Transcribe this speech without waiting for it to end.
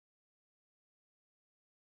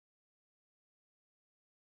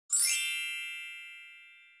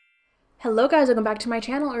Hello guys, welcome back to my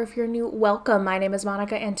channel, or if you're new, welcome. My name is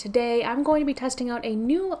Monica and today I'm going to be testing out a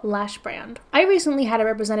new lash brand. I recently had a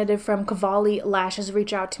representative from Cavalli Lashes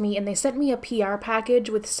reach out to me and they sent me a PR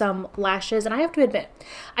package with some lashes, and I have to admit,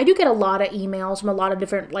 I do get a lot of emails from a lot of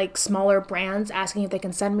different smaller brands asking if they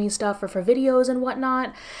can send me stuff or for videos and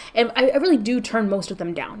whatnot, and I really do turn most of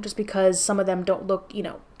them down just because some of them don't look,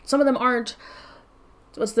 some of them aren't,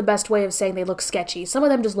 what's the best way of saying they look sketchy? Some of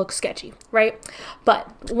them just look sketchy, right?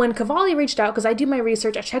 But when Cavalli reached out, because I do my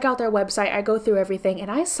research, I check out their website, I go through everything,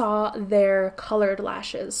 and I saw their colored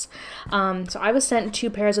lashes. So I was sent 2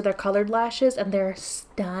 pairs of their colored lashes, and they're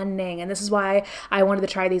stunning. And this is why I wanted to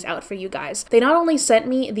try these out for you guys. They not only sent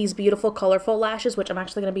me these beautiful, colorful lashes, which I'm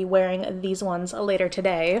actually going to be wearing these ones later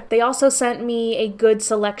today, they also sent me a good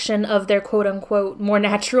selection of their quote-unquote more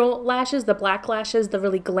natural lashes, the black lashes, the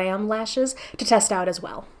really glam lashes, to test out as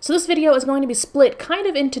well. So this video is going to be split kind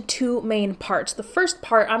of into 2 main parts. The first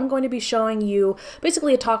part, I'm going to be showing you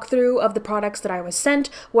basically a talk through of the products that I was sent,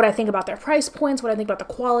 what I think about their price points, what I think about the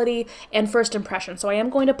quality, and first impression. So I am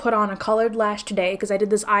going to put on a colored lash today because I did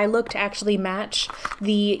this eye look to actually match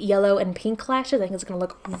the yellow and pink lashes. I think it's going to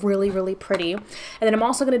look really, really pretty. And then I'm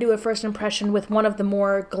also going to do a first impression with one of the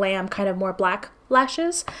more glam, kind of more black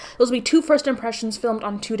lashes. Those will be 2 first impressions filmed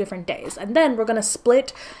on 2 different days. And then we're going to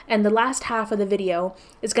split, and the last half of the video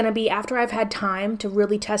is going to be after I've had time to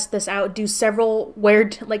really test this out, do several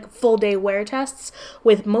full day wear tests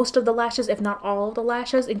with most of the lashes, if not all of the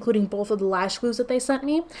lashes, including both of the lash glues that they sent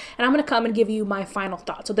me. And I'm going to come and give you my final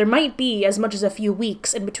thoughts. So there might be as much as a few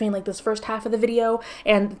weeks in between this first half of the video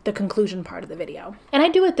and the conclusion part of the video. And I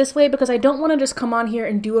do it this way because I don't want to just come on here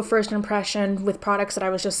and do a first impression with products that I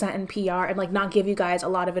was just sent in PR and not give you guys a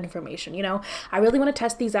lot of information, I really want to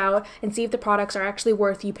test these out and see if the products are actually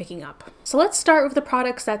worth you picking up. So let's start with the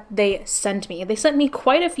products that they sent me. They sent me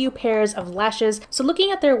quite a few pairs of lashes. So looking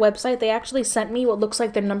at their website, they actually sent me what looks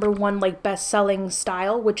like their #1 best-selling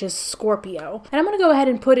style, which is Scorpio. And I'm going to go ahead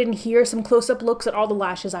and put in here some close-up looks at all the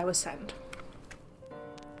lashes I was sent.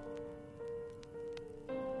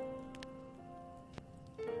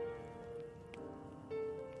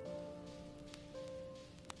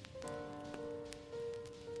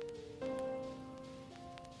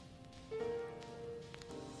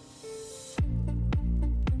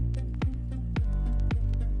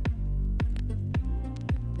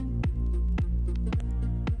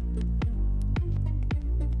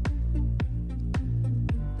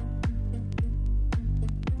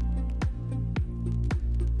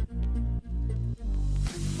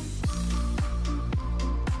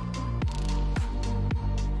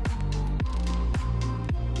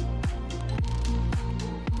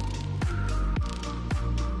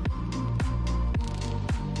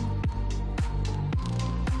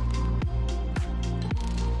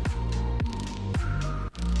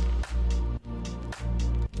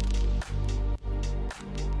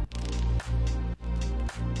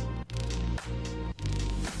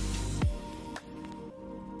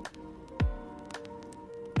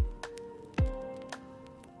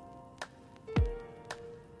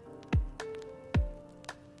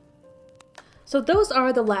 So those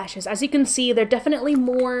are the lashes. As you can see, they're definitely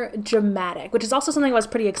more dramatic, which is also something I was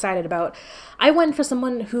pretty excited about. I went for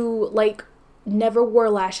someone who never wore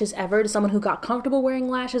lashes ever to someone who got comfortable wearing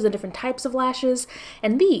lashes and different types of lashes.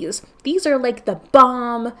 And these are the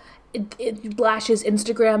bomb lashes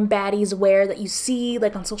Instagram baddies wear that you see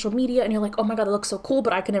on social media and you're like, oh my god, that looks so cool,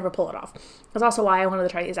 but I could never pull it off. That's also why I wanted to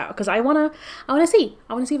try these out, because I want to see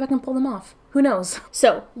if I can pull them off. Who knows?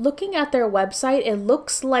 So looking at their website, it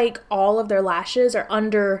looks like all of their lashes are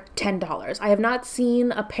under $10. I have not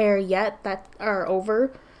seen a pair yet that are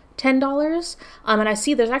over $10, and I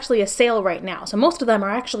see there's actually a sale right now, so most of them are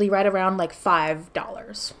actually right around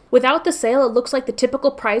 $5. Without the sale, it looks like the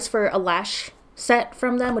typical price for a lash set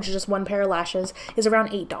from them, which is just 1 pair of lashes, is around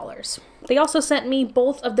 $8. They also sent me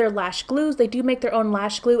both of their lash glues. They do make their own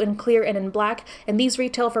lash glue in clear and in black, and these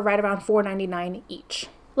retail for right around $4.99 each.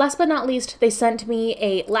 Last but not least, they sent me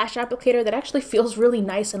a lash applicator that actually feels really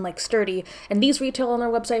nice and sturdy, and these retail on their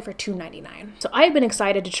website for $2.99. So I've been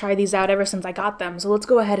excited to try these out ever since I got them, so let's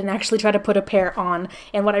go ahead and actually try to put a pair on.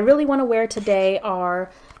 And what I really want to wear today are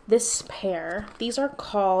this pair. These are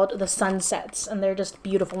called the Sunsets, and they're just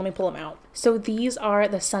beautiful. Let me pull them out. So these are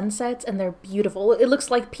the Sunsets, and they're beautiful. It looks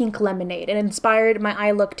like pink lemonade. It inspired my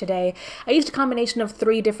eye look today. I used a combination of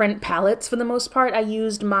 3 different palettes for the most part. I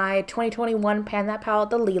used my 2021 Pan That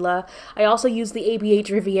palette, the Layla. I also used the ABH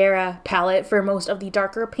Riviera palette for most of the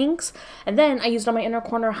darker pinks. And then I used on my inner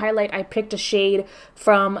corner highlight, I picked a shade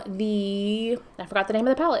from the, I forgot the name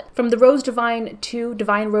of the palette, from the Rose Divine 2,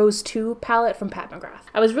 Divine Rose 2 palette from Pat McGrath.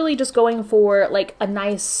 I was really just going for like a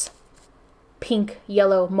nice pink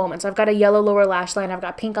yellow moments. I've got a yellow lower lash line, I've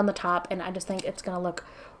got pink on the top, and I just think it's gonna look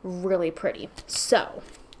really pretty. So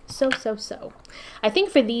I think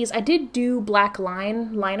for these, I did do black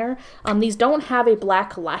liner. These don't have a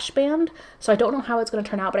black lash band, so I don't know how it's going to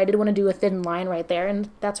turn out, but I did want to do a thin line right there, and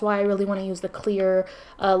that's why I really want to use the clear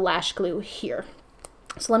lash glue here.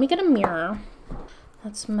 So let me get a mirror.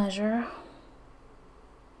 Let's measure.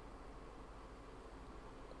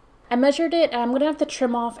 I measured it, and I'm gonna have to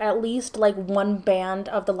trim off at least like one band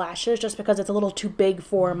of the lashes just because it's a little too big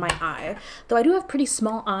for my eye. Though I do have pretty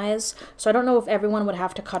small eyes, so I don't know if everyone would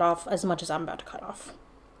have to cut off as much as I'm about to cut off.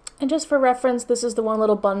 And just for reference, this is the one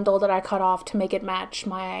little bundle that I cut off to make it match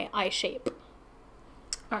my eye shape.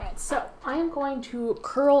 Alright, so I am going to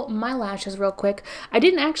curl my lashes real quick. I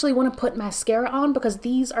didn't actually want to put mascara on because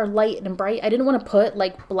these are light and bright. I didn't want to put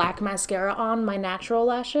like black mascara on my natural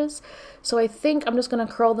lashes. So I think I'm just going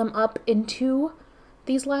to curl them up into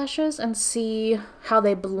these lashes and see how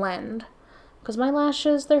they blend. Because my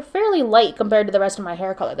lashes, they're fairly light compared to the rest of my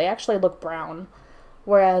hair color. They actually look brown.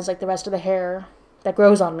 Whereas like the rest of the hair that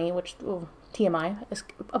grows on me, which, ooh, TMI,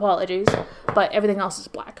 apologies, but everything else is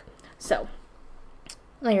black. So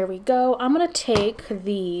there we go. I'm going to take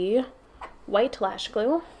the white lash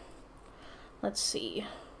glue. Let's see.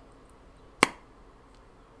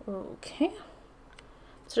 Okay.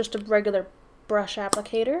 It's just a regular brush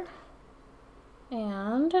applicator.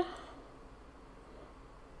 And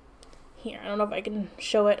here, I don't know if I can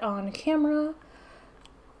show it on camera.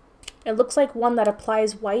 It looks like one that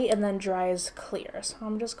applies white and then dries clear. So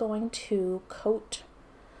I'm just going to coat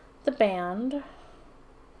the band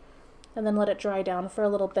and then let it dry down for a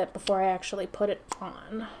little bit before I actually put it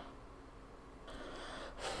on.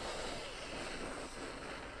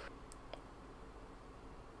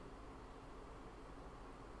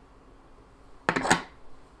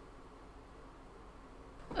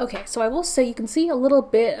 Okay, so I will say you can see a little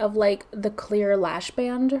bit of like the clear lash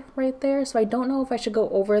band right there, so I don't know if I should go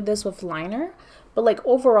over this with liner, but like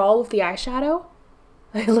overall with the eyeshadow,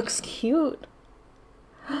 it looks cute.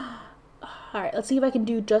 Alright, let's see if I can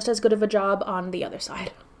do just as good of a job on the other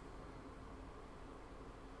side.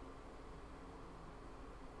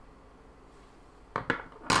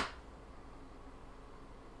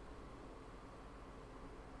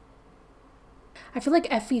 I feel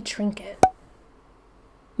like Effie Trinket.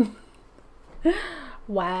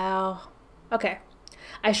 Wow. Okay.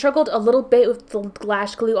 I struggled a little bit with the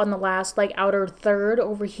lash glue on the last like outer third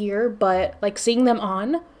over here, but like seeing them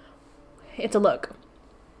on, it's a look.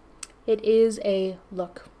 It is a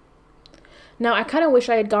look. Now I kind of wish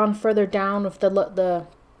I had gone further down with the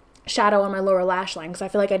shadow on my lower lash line because I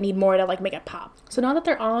feel like I need more to like make it pop. So now that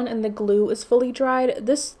they're on and the glue is fully dried,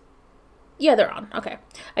 yeah, they're on. Okay.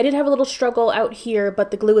 I did have a little struggle out here, but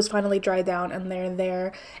the glue is finally dried down and they're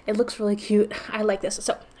there. It looks really cute. I like this.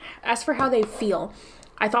 So as for how they feel,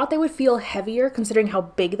 I thought they would feel heavier considering how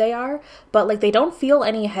big they are, but like they don't feel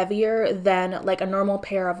any heavier than like a normal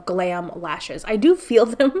pair of glam lashes. I do feel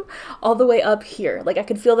them all the way up here. Like I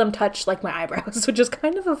can feel them touch like my eyebrows, which is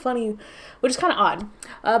kind of which is kind of odd,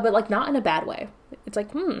 but like not in a bad way. It's like,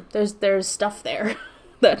 there's stuff there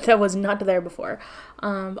that was not there before.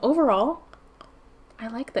 Overall, I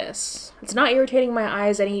like this. It's not irritating my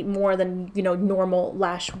eyes any more than, you know, normal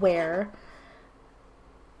lash wear.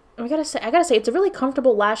 I gotta say, it's a really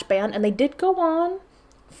comfortable lash band, and they did go on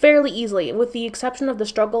fairly easily, with the exception of the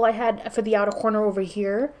struggle I had for the outer corner over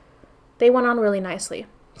here. They went on really nicely.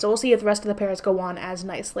 So we'll see if the rest of the pairs go on as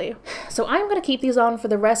nicely. So I'm going to keep these on for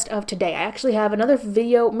the rest of today. I actually have another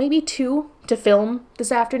video, maybe 2, to film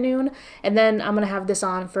this afternoon, and then I'm going to have this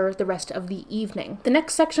on for the rest of the evening. The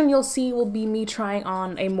next section you'll see will be me trying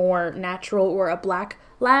on a more natural or a black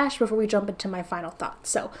lash before we jump into my final thoughts.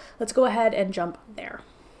 So let's go ahead and jump there.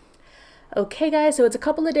 Okay guys, so it's a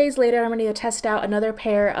couple of days later. I'm ready to test out another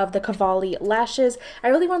pair of the Cavalli lashes. I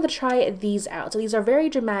really wanted to try these out. So these are very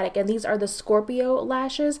dramatic, and these are the Scorpio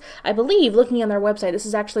lashes. I believe, looking on their website, this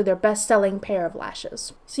is actually their best-selling pair of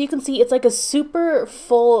lashes. So you can see it's like a super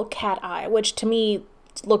full cat eye, which to me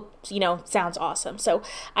looks, you know, sounds awesome. So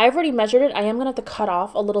I've already measured it. I am gonna have to cut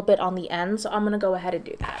off a little bit on the end, so I'm gonna go ahead and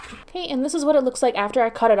do that. Okay, and this is what it looks like after I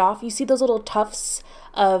cut it off. You see those little tufts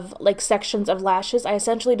of like sections of lashes? I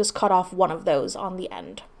essentially just cut off one of those on the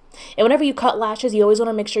end. And whenever you cut lashes, you always want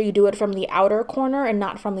to make sure you do it from the outer corner and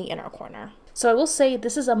not from the inner corner. So I will say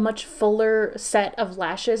this is a much fuller set of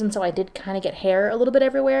lashes, and so I did kind of get hair a little bit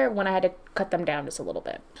everywhere when I had to cut them down just a little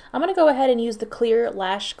bit. I'm going to go ahead and use the clear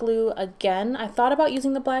lash glue again. I thought about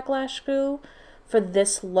using the black lash glue for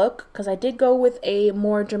this look because I did go with a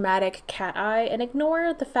more dramatic cat eye, and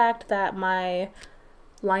ignore the fact that my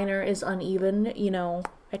liner is uneven. You know,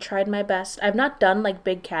 I tried my best. I've not done like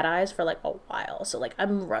big cat eyes for like a while, so like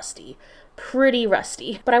I'm rusty. Pretty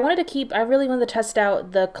rusty. But I really wanted to test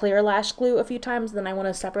out the clear lash glue a few times, then I want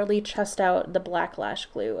to separately test out the black lash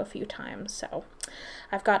glue a few times. So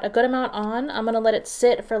I've got a good amount on. I'm going to let it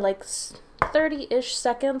sit for like 30-ish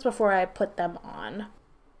seconds before I put them on.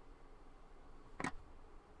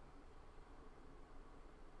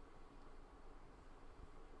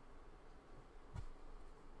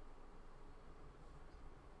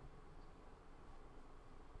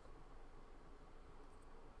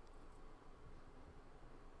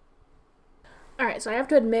 Alright, so I have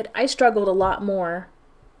to admit, I struggled a lot more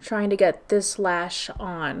trying to get this lash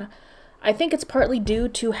on. I think it's partly due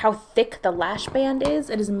to how thick the lash band is.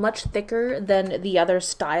 It is much thicker than the other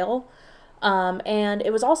style. And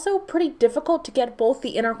it was also pretty difficult to get both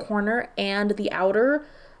the inner corner and the outer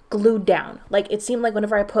glued down. Like, it seemed like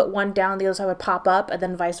whenever I put one down, the other side would pop up, and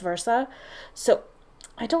then vice versa. So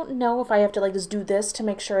I don't know if I have to like just do this to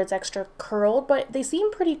make sure it's extra curled, but they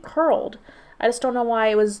seem pretty curled. I just don't know why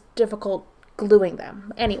it was difficult gluing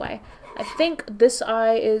them. Anyway, I think this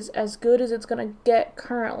eye is as good as it's gonna get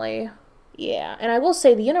currently. Yeah, and I will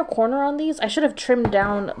say the inner corner on these, I should have trimmed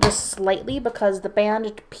down just slightly because the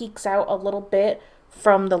band peeks out a little bit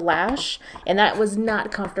from the lash, and that was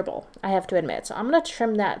not comfortable, I have to admit. So I'm gonna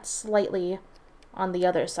trim that slightly on the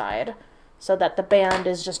other side so that the band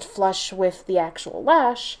is just flush with the actual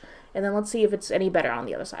lash, and then let's see if it's any better on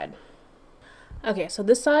the other side. Okay, so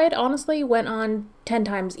this side honestly went on 10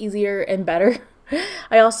 times easier and better.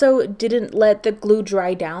 I also didn't let the glue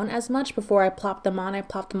dry down as much before I plopped them on. I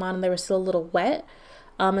plopped them on and they were still a little wet,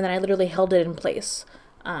 and then I literally held it in place.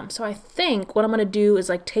 So I think what I'm going to do is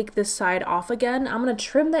like take this side off again. I'm going to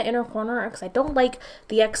trim the inner corner because I don't like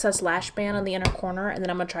the excess lash band on the inner corner, and then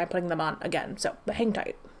I'm going to try putting them on again. So hang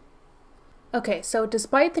tight. Okay, so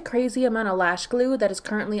despite the crazy amount of lash glue that is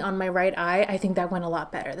currently on my right eye, I think that went a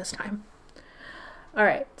lot better this time.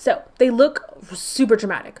 Alright, so they look super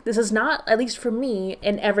dramatic. This is not, at least for me,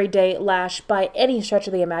 an everyday lash by any stretch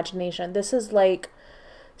of the imagination. This is like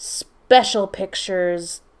special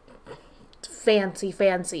pictures, fancy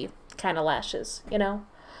kind of lashes, you know?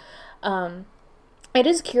 It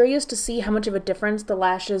is curious to see how much of a difference the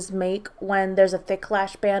lashes make when there's a thick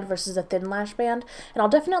lash band versus a thin lash band, and I'll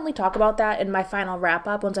definitely talk about that in my final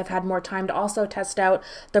wrap-up once I've had more time to also test out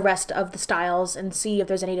the rest of the styles and see if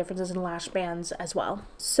there's any differences in lash bands as well.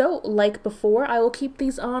 So, like before, I will keep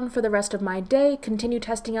these on for the rest of my day, continue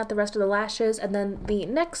testing out the rest of the lashes, and then the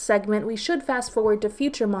next segment we should fast forward to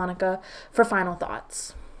future Monica for final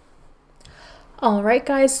thoughts. Alright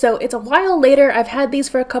guys, so it's a while later. I've had these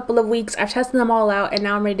for a couple of weeks, I've tested them all out, and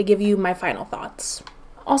now I'm ready to give you my final thoughts.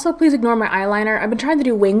 Also, please ignore my eyeliner. I've been trying to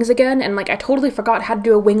do wings again, and like I totally forgot how to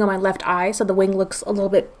do a wing on my left eye, so the wing looks a little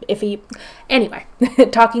bit iffy. Anyway,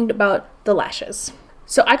 talking about the lashes.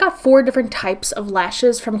 So I got 4 different types of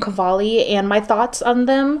lashes from Cavalli, and my thoughts on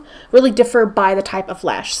them really differ by the type of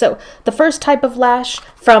lash. So the first type of lash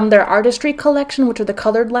from their artistry collection, which are the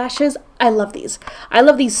colored lashes, I love these. I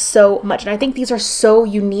love these so much, and I think these are so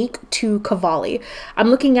unique to Cavalli. I'm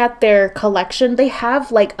looking at their collection. They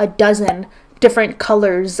have like a dozen different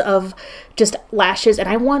colors of just lashes, and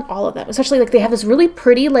I want all of them. Especially like they have this really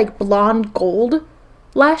pretty like blonde gold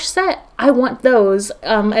lash set. I want those,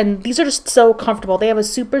 and these are just so comfortable. They have a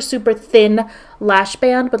super thin lash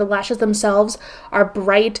band, but the lashes themselves are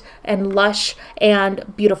bright and lush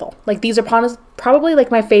and beautiful. Like these are probably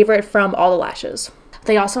like my favorite from all the lashes.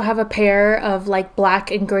 They also have a pair of like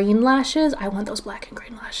black and green lashes. I want those black and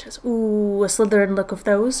green lashes. Ooh, a Slytherin look of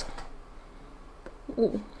those.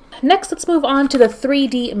 Ooh. Next, let's move on to the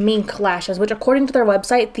 3D mink lashes, which according to their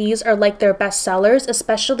website, these are like their best sellers,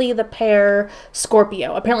 especially the pair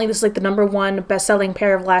Scorpio. Apparently this is like the #1 best-selling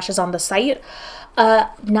pair of lashes on the site.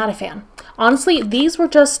 Not a fan. Honestly, these were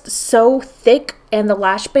just so thick, and the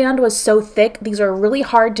lash band was so thick. These are really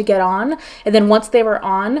hard to get on, and then once they were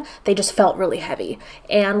on, they just felt really heavy.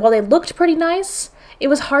 And while they looked pretty nice, it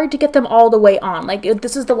was hard to get them all the way on. Like,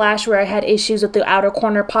 this is the lash where I had issues with the outer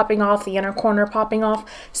corner popping off, the inner corner popping off.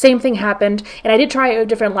 Same thing happened. And I did try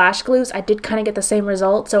different lash glues. I did kind of get the same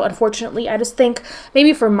result. So unfortunately, I just think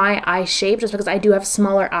maybe for my eye shape, just because I do have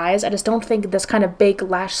smaller eyes, I just don't think this kind of big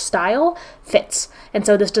lash style fits. And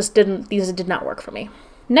so these did not work for me.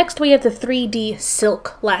 Next, we have the 3D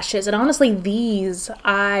silk lashes, and honestly,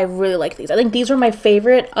 I really like these. I think these were my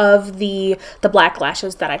favorite of the black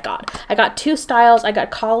lashes that I got. I got 2 styles. I got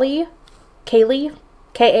Carli,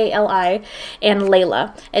 K-A-L-I, and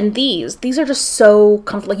Layla, and these are just so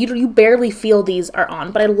comfortable. Like, you barely feel these are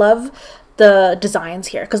on, but I love the designs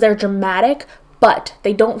here because they're dramatic, but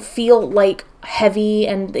they don't feel like heavy,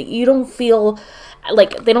 and you don't feel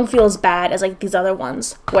like, they don't feel as bad as like these other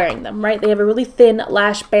ones wearing them, right? They have a really thin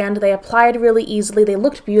lash band. They applied really easily. They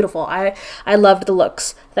looked beautiful. I loved the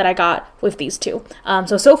looks that I got with these two.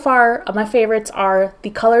 So far, my favorites are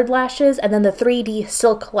the colored lashes and then the 3D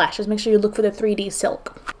silk lashes. Make sure you look for the 3D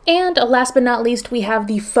silk. And last but not least, we have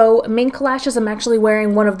the faux mink lashes. I'm actually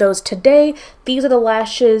wearing one of those today. These are the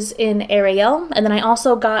lashes in Arielle, and then I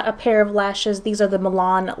also got a pair of lashes. These are the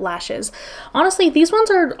Milan lashes. Honestly, these ones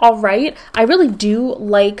are all right. I really do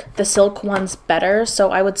like the silk ones better, so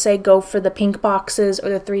I would say go for the pink boxes or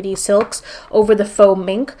the 3D silks over the faux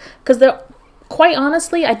mink, because they're, quite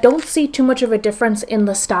honestly, I don't see too much of a difference in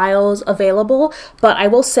the styles available, but I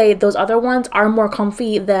will say those other ones are more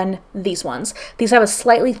comfy than these ones. These have a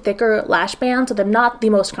slightly thicker lash band, so they're not the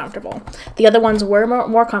most comfortable. The other ones were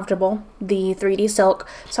more comfortable, the 3D silk,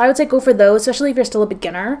 so I would say go for those, especially if you're still a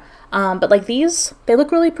beginner. But like these, they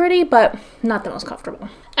look really pretty, but not the most comfortable.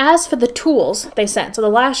 As for the tools they sent, so the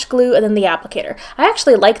lash glue and then the applicator. I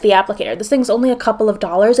actually like the applicator. This thing's only a couple of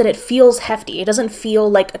dollars and it feels hefty. It doesn't feel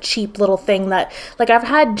like a cheap little thing that, like, I've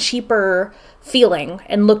had cheaper feeling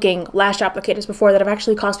and looking lash applicators before that have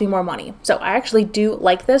actually cost me more money. So I actually do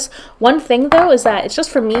like this. One thing though is that it's just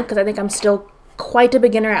for me because I think I'm still quite a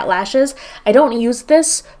beginner at lashes. I don't use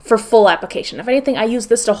this for full application. If anything, I use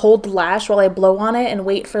this to hold the lash while I blow on it and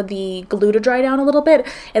wait for the glue to dry down a little bit,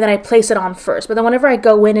 and then I place it on first. But then whenever I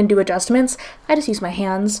go in and do adjustments, I just use my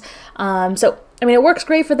hands. So I mean, it works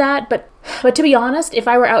great for that, but to be honest, if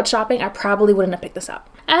I were out shopping, I probably wouldn't have picked this up.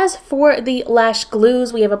 As for the lash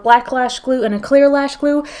glues, we have a black lash glue and a clear lash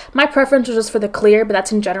glue. My preference was just for the clear, but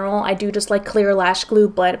that's in general. I do just like clear lash glue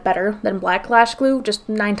better than black lash glue. Just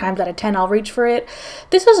 9 times out of 10, I'll reach for it.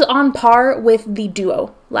 This is on par with the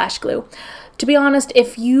Duo lash glue. To be honest,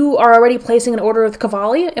 if you are already placing an order with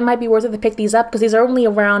Cavalli, it might be worth it to pick these up because these are only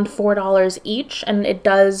around $4 each and it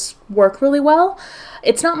does work really well.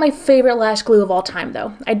 It's not my favorite lash glue of all time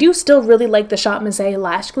though. I do still really like the Shop Mizé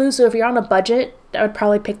lash glue, so if you're on a budget, I would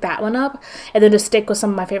probably pick that one up and then just stick with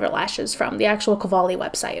some of my favorite lashes from the actual Cavalli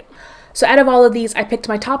website. So out of all of these, I picked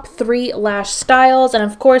my top 3 lash styles, and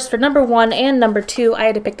of course for number 1 and number 2, I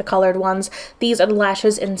had to pick the colored ones. These are the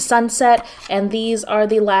lashes in Sunset, and these are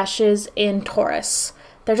the lashes in Taurus.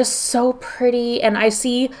 They're just so pretty, and I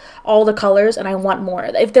see all the colors, and I want more.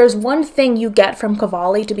 If there's one thing you get from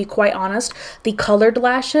Cavalli, to be quite honest, the colored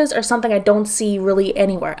lashes are something I don't see really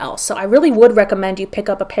anywhere else. So I really would recommend you pick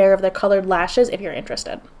up a pair of the colored lashes if you're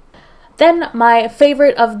interested. Then my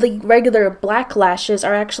favorite of the regular black lashes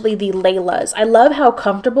are actually the Laylas. I love how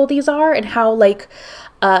comfortable these are and how, like,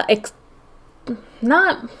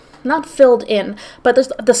 not filled in, but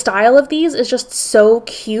the style of these is just so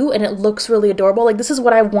cute and it looks really adorable. Like, this is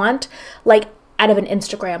what I want, like, out of an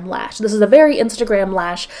Instagram lash. This is a very Instagram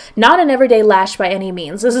lash, not an everyday lash by any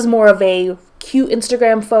means. This is more of a cute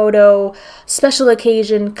Instagram photo, special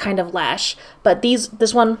occasion kind of lash, but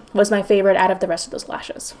this one was my favorite out of the rest of those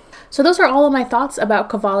lashes. So those are all of my thoughts about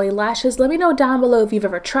Cavalli lashes. Let me know down below if you've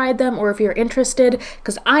ever tried them or if you're interested,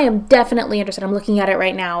 because I am definitely interested. I'm looking at it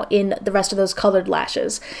right now in the rest of those colored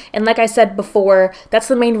lashes. And like I said before, that's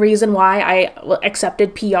the main reason why I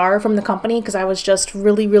accepted PR from the company, because I was just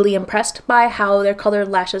really, really impressed by how their colored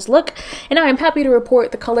lashes look. And now I'm happy to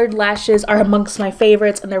report the colored lashes are amongst my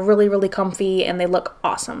favorites, and they're really, really comfy and they look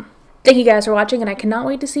awesome. Thank you guys for watching, and I cannot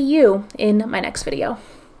wait to see you in my next video.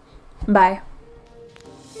 Bye.